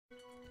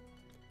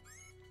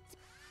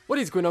What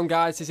is going on,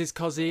 guys? This is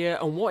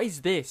Cozziender, and what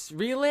is this?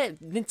 Really?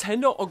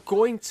 Nintendo are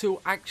going to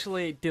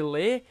actually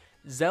delay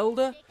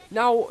Zelda?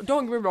 Now,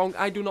 don't get me wrong,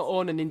 I do not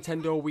own a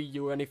Nintendo Wii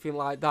U or anything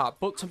like that,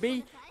 but to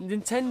me,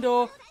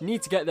 Nintendo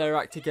need to get their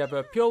act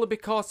together, purely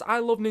because I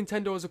love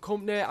Nintendo as a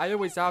company. I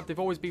always have. They've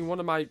always been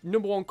one of my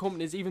 #1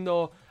 companies, even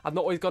though I've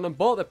not always gone and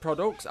bought their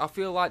products. I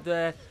feel like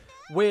their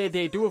way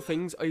they do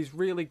things is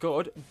really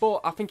good, but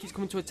I think it's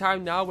coming to a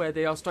time now where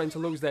they are starting to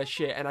lose their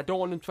shit, and I don't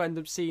want them to end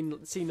up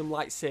seeing them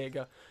like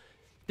Sega.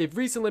 They've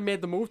recently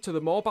made the move to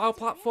the mobile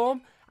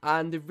platform,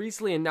 and they've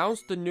recently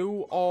announced the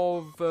new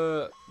of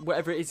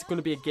whatever it is going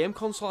to be, a game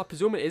console. I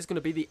presume it is going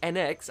to be the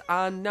NX,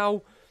 and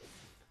now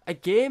a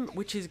game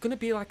which is going to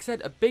be, like I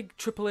said, a big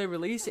AAA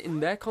release in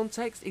their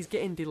context is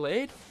getting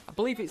delayed. I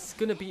believe it's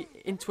going to be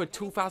into a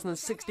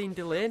 2016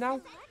 delay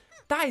now.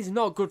 That is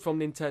not good from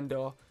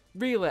Nintendo.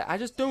 Really, I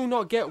just do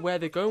not get where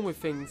they're going with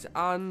things,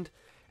 and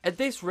at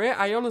this rate,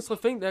 I honestly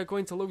think they're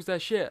going to lose their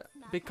shit,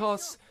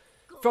 because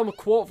from a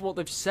quote from what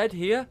they've said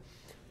here,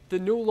 the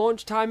new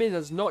launch timing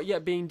has not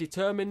yet been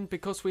determined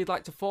because we'd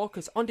like to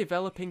focus on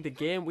developing the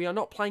game. We are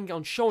not planning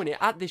on showing it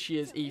at this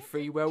year's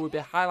E3, where we'll be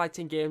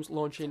highlighting games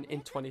launching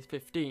in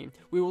 2015.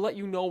 We will let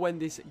you know when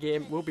this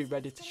game will be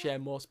ready to share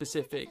more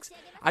specifics.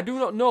 I do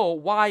not know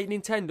why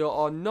Nintendo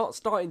are not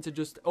starting to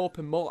just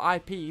open more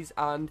IPs,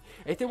 and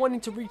if they're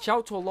wanting to reach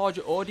out to a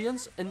larger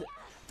audience, and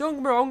don't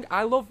get me wrong,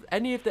 I love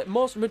any of the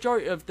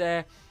majority of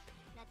their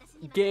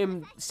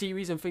game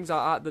series and things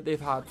like that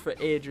they've had for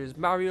ages.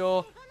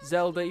 Mario,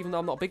 Zelda, even though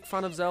I'm not a big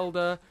fan of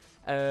Zelda,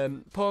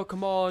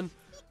 Pokemon,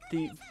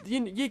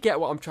 you get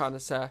what I'm trying to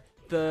say.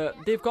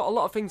 They've got a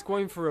lot of things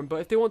going for them, but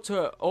if they want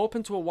to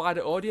open to a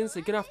wider audience,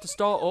 they're going to have to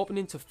start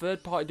opening to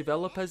third-party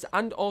developers,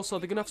 and also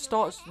they're going to have to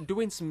start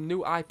doing some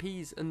new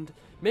IPs, and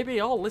maybe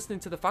all listening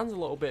to the fans a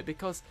little bit,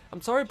 because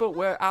I'm sorry, but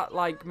we're at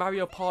like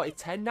Mario Party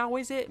 10 now,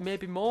 is it?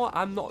 Maybe more?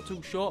 I'm not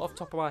too sure off the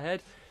top of my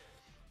head.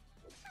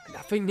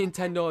 I think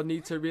Nintendo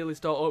need to really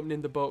start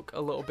opening the book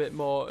a little bit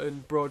more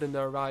and broaden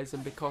their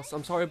horizon, because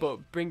I'm sorry,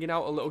 but bringing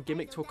out a little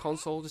gimmick to a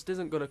console just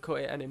isn't going to cut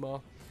it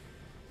anymore.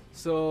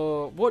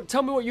 So,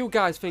 tell me what you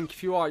guys think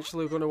if you are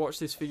actually going to watch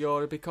this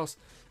video, because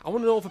I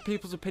want to know for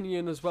people's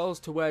opinion as well as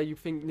to where you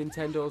think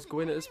Nintendo's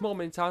going at this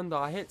moment in time. Though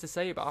I hate to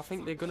say it, but I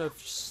think they're going to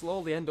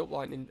slowly end up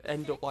like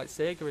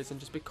Sega is and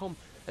just become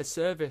a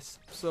service.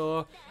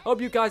 So, I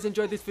hope you guys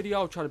enjoyed this video.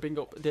 I'll try to bring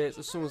up updates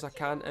as soon as I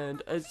can,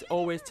 and as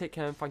always, take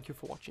care and thank you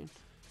for watching.